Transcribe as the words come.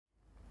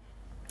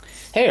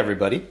Hey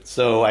everybody.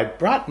 So I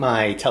brought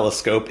my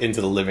telescope into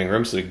the living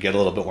room so we could get a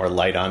little bit more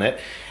light on it.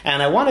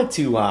 And I wanted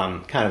to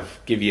kind of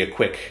give you a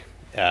quick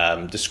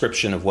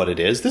description of what it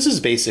is. This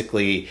is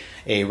basically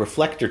a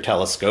reflector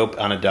telescope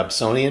on a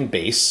Dobsonian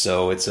base,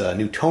 so it's a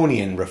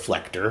Newtonian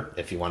reflector,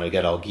 if you want to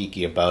get all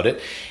geeky about it.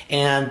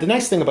 And the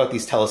nice thing about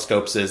these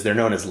telescopes is they're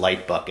known as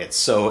light buckets,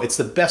 so it's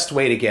the best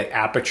way to get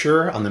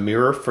aperture on the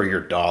mirror for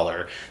your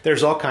dollar.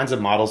 There's all kinds of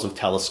models of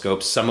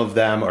telescopes. Some of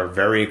them are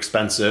very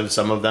expensive,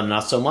 some of them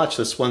not so much.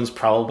 This one's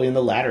probably in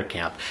the latter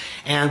camp.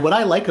 And what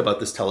I like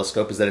about this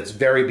telescope is that it's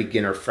very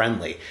beginner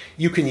friendly.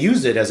 You can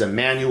use it as a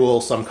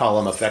manual, some call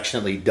them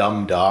affectionately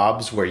dumb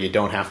Dobbs, where you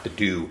don't have to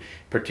do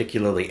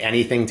particularly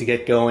anything to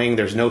get going.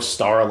 There's no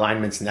star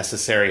alignments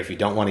necessary if you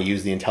don't want to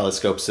use the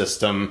telescope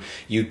system.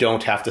 You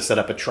don't have to set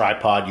up a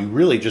tripod. You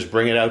really just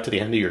bring it out to the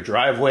end of your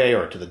driveway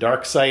or to the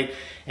dark site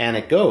and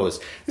it goes.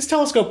 This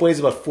telescope weighs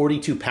about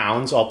 42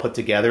 pounds all put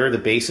together. The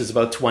base is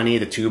about 20,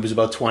 the tube is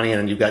about 20, and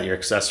then you've got your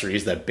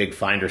accessories, that big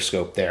finder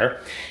scope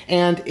there.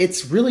 And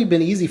it's really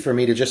been easy for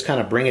me to just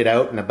kind of bring it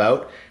out and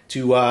about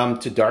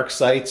to dark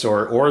sites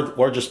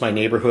or just my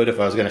neighborhood if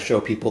I was going to show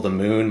people the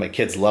moon. My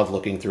kids love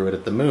looking through it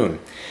at the moon.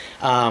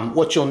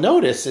 What you'll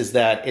notice is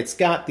that it's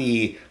got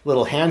the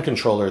little hand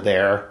controller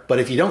there, but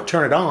if you don't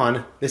turn it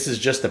on, this is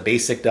just a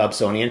basic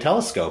Dobsonian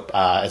telescope.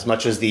 As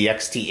much as the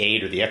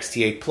XT8 or the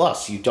XT8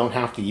 Plus, you don't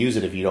have to use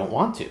it if you don't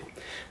want to,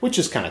 which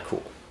is kind of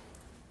cool.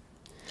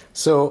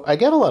 So I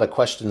get a lot of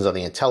questions on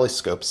the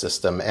telescope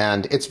system,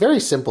 and it's very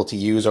simple to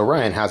use.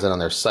 Orion has it on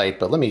their site,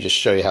 but let me just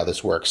show you how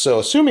this works. So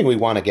assuming we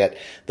want to get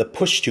the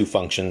push-to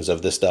functions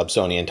of this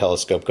Dobsonian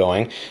telescope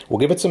going, we'll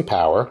give it some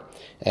power,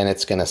 and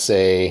it's going to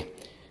say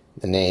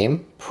the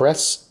name,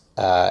 press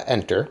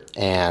enter,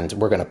 and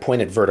we're going to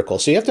point it vertical.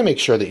 So you have to make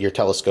sure that your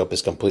telescope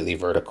is completely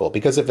vertical,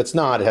 because if it's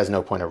not, it has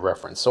no point of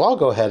reference. So I'll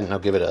go ahead and I'll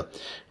give it a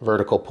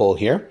vertical pull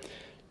here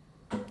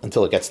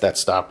until it gets that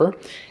stopper,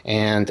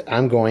 and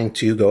I'm going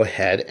to go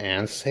ahead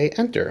and say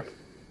enter.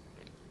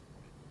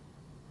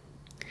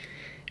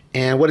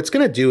 And what it's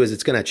going to do is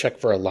it's going to check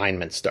for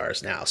alignment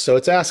stars now. So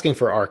it's asking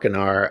for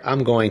Arcanar.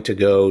 I'm going to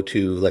go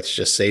to, let's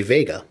just say,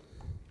 Vega.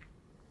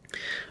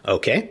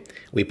 Okay,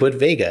 we put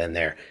Vega in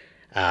there.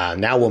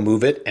 Now we'll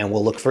move it and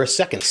we'll look for a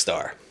second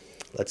star.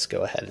 Let's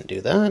go ahead and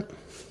do that.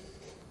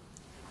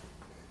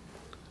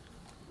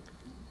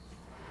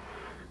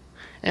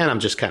 And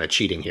I'm just kind of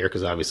cheating here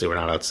because obviously we're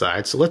not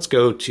outside. So let's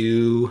go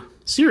to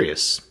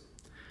Sirius.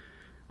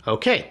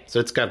 Okay,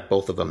 so it's got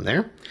both of them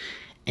there.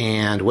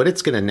 And what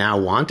it's going to now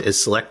want is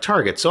select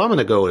target. So I'm going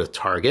to go to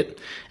target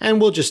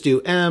and we'll just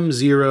do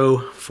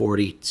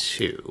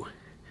M042,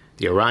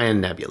 the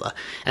Orion Nebula.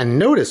 And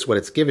notice what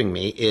it's giving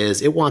me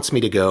is it wants me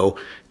to go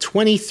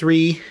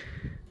 23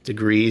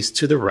 degrees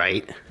to the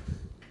right.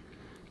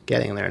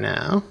 Getting there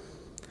now.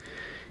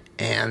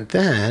 And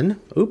then,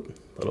 a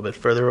little bit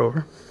further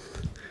over.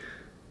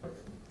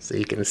 So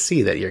you can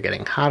see that you're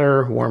getting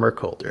hotter, warmer,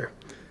 colder.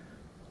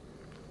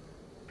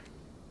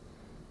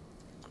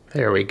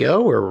 There we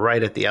go. We're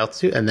right at the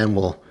altitude, and then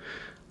we'll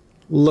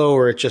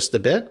lower it just a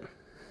bit.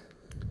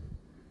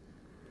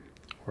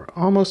 We're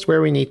almost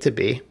where we need to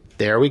be.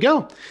 There we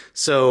go.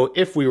 So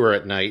if we were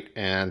at night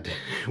and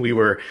we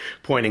were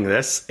pointing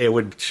this, it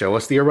would show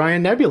us the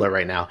Orion Nebula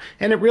right now.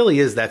 And it really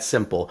is that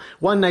simple.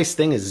 One nice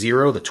thing is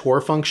zero, the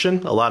Tor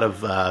function. A lot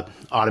of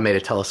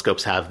automated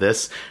telescopes have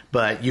this,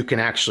 but you can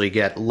actually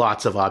get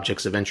lots of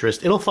objects of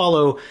interest. It'll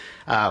follow,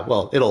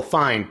 it'll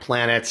find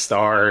planets,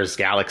 stars,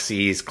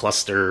 galaxies,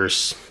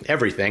 clusters,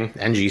 everything,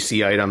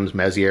 NGC items,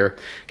 Messier,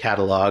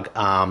 catalog.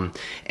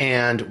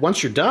 And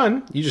once you're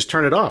done, you just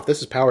turn it off.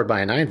 This is powered by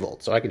a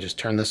 9-volt, so I can just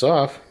turn this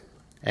off.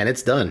 And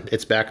it's done.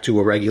 It's back to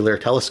a regular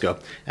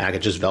telescope. And I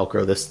could just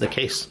Velcro this to the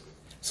case.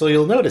 So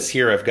you'll notice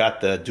here I've got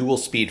the dual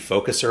speed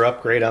focuser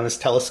upgrade on this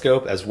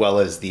telescope, as well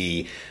as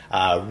the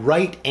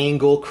right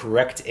angle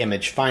correct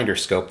image finder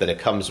scope that it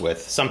comes with.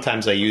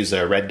 Sometimes I use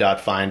a red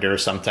dot finder,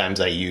 sometimes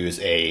I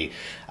use a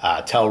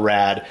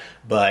Telrad,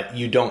 but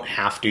you don't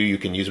have to. You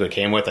can use what it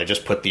came with. I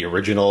just put the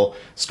original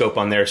scope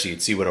on there so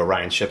you'd see what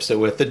Orion ships it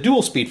with. The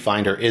dual speed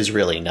finder is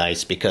really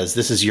nice because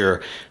this is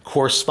your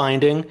coarse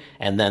finding,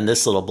 and then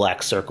this little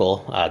black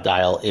circle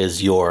dial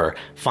is your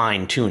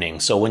fine tuning.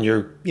 So when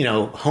you're,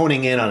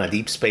 honing in on a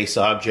deep space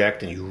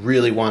object and you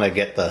really want to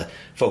get the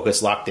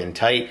focus locked in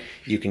tight,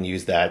 you can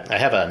use that. I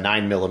have a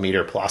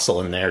 9mm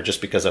Plössl in there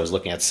just because I was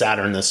looking at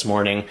Saturn this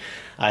morning.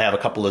 I have a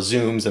couple of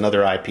zooms and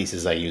other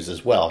eyepieces I use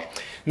as well.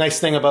 Nice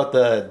thing about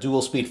the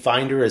dual speed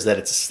finder is that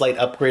it's a slight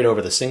upgrade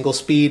over the single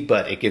speed,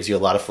 but it gives you a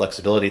lot of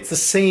flexibility. It's the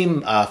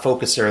same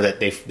focuser that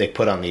they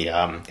put on the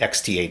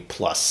XT8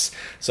 Plus,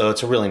 so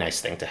it's a really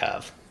nice thing to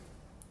have.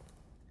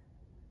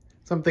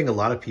 Something a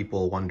lot of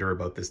people wonder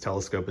about this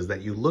telescope is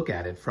that you look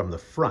at it from the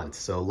front.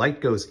 So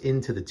light goes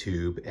into the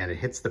tube and it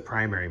hits the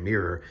primary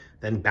mirror,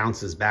 then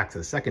bounces back to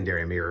the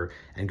secondary mirror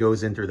and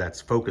goes in through that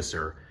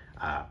focuser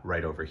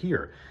right over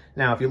here.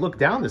 Now, if you look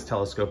down this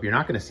telescope, you're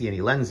not going to see any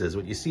lenses.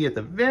 What you see at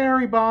the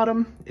very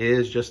bottom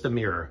is just a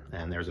mirror.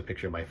 And there's a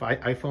picture of my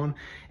iPhone.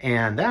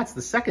 And that's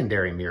the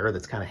secondary mirror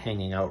that's kind of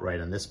hanging out right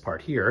on this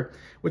part here,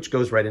 which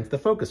goes right into the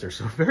focuser.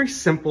 So very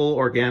simple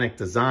organic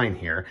design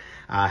here.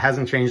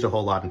 Hasn't changed a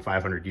whole lot in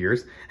 500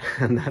 years.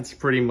 And that's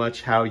pretty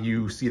much how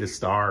you see the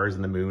stars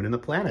and the moon and the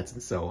planets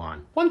and so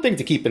on. One thing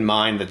to keep in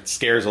mind that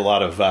scares a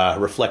lot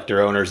of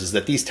reflector owners is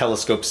that these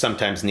telescopes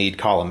sometimes need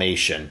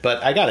collimation.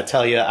 But I got to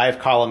tell you, I've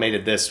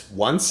collimated this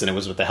once, and it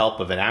was with the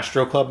help of an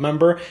Astro Club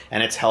member,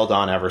 and it's held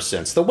on ever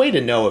since. The way to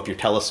know if your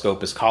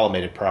telescope is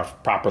collimated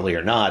properly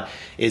or not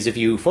is if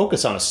you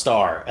focus on a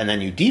star and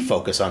then you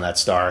defocus on that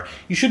star,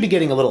 you should be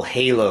getting a little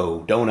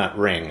halo donut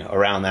ring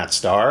around that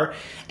star.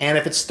 And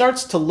if it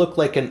starts to look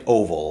like an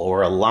oval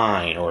or a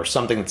line or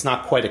something that's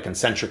not quite a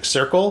concentric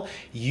circle,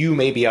 you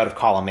may be out of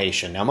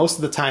collimation. Now, most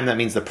of the time that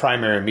means the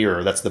primary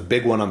mirror, that's the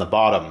big one on the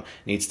bottom,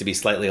 needs to be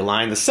slightly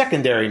aligned. The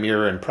secondary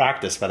mirror in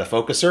practice by the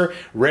focuser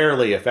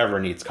rarely, if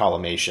ever, needs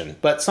collimation.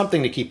 But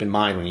something to keep in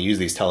mind when you use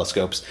these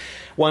telescopes.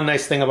 One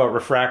nice thing about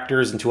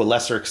refractors, and to a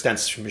lesser extent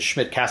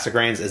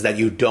Schmidt-Cassegrains, is that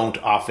you don't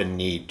often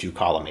need to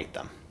collimate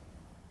them.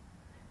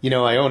 You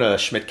know, I own a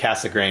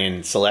Schmidt-Cassegrain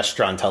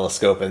Celestron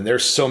telescope, and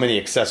there's so many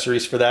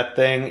accessories for that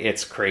thing,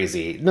 it's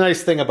crazy. The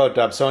nice thing about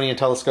Dobsonian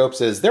telescopes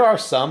is there are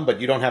some,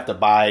 but you don't have to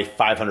buy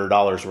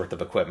 $500 worth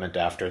of equipment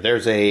after.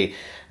 There's a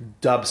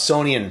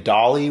Dobsonian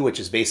dolly, which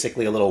is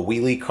basically a little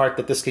wheelie cart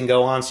that this can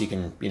go on, so you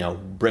can, you know,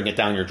 bring it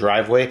down your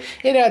driveway.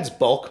 It adds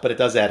bulk, but it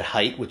does add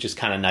height, which is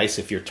kind of nice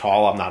if you're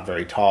tall. I'm not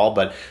very tall,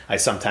 but I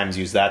sometimes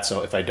use that,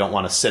 so if I don't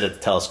want to sit at the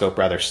telescope,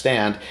 rather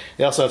stand.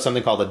 They also have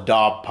something called a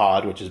Dob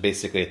pod, which is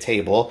basically a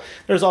table.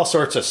 There's all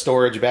sorts of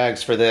storage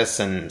bags for this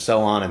and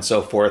so on and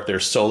so forth.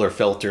 There's solar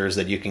filters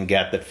that you can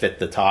get that fit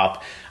the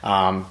top.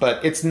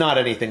 But it's not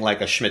anything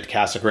like a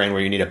Schmidt-Cassegrain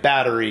where you need a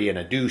battery and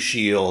a dew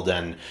shield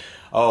and,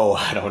 oh,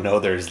 I don't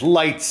know, there's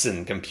lights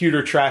and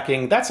computer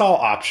tracking. That's all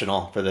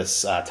optional for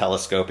this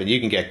telescope, and you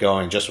can get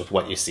going just with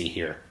what you see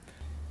here.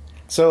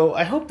 So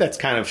I hope that's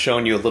kind of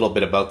shown you a little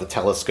bit about the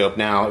telescope.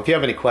 Now, if you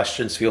have any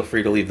questions, feel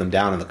free to leave them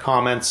down in the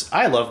comments.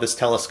 I love this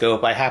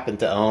telescope. I happen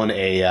to own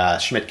a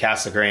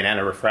Schmidt-Cassegrain and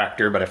a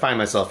refractor, but I find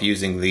myself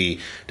using the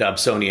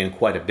Dobsonian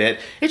quite a bit.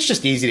 It's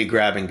just easy to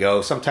grab and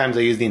go. Sometimes I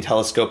use the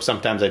telescope,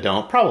 sometimes I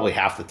don't. Probably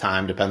half the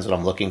time, depends what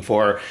I'm looking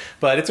for.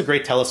 But it's a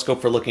great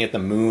telescope for looking at the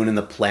moon and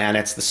the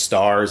planets, the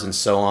stars, and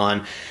so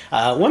on.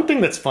 One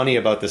thing that's funny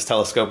about this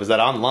telescope is that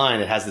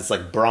online it has this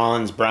like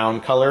bronze brown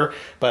color,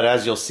 but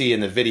as you'll see in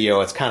the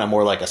video, it's kind of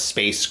more like a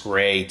space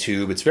gray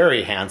tube. It's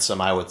very handsome,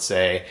 I would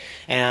say.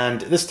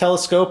 And this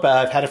telescope,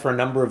 I've had it for a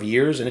number of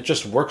years, and it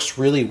just works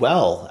really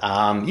well.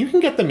 You can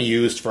get them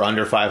used for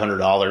under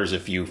 $500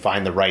 if you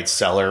find the right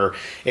seller.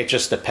 It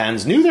just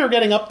depends. New, they're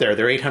getting up there.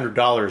 They're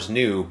 $800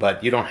 new,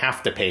 but you don't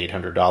have to pay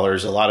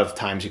 $800. A lot of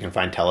times you can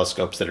find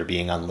telescopes that are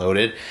being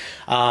unloaded.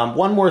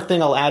 One more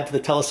thing I'll add to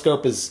the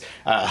telescope is,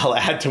 I'll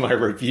add to my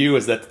review,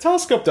 is that the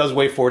telescope does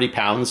weigh 40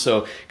 pounds,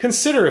 so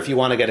consider if you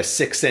want to get a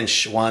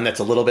 6-inch one that's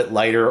a little bit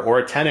lighter or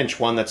a 10-inch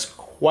one that's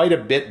quite a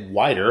bit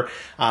wider.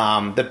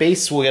 The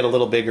base will get a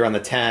little bigger on the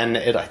 10.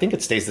 I think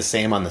it stays the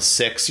same on the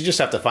 6. You just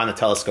have to find the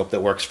telescope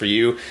that works for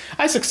you.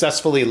 I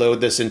successfully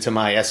load this into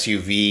my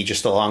SUV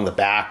just along the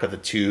back of the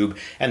tube,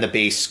 and the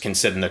base can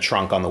sit in the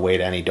trunk on the way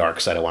to any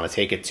dark site I want to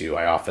take it to.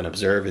 I often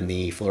observe in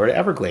the Florida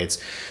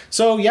Everglades.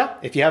 So yeah,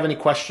 if you have any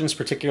questions,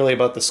 particularly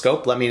about the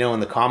scope, let me know in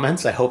the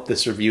comments. I hope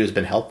this review has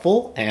been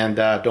helpful, and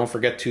don't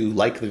forget to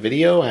like the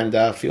video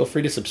and feel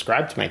free to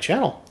subscribe to my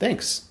channel.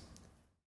 Thanks.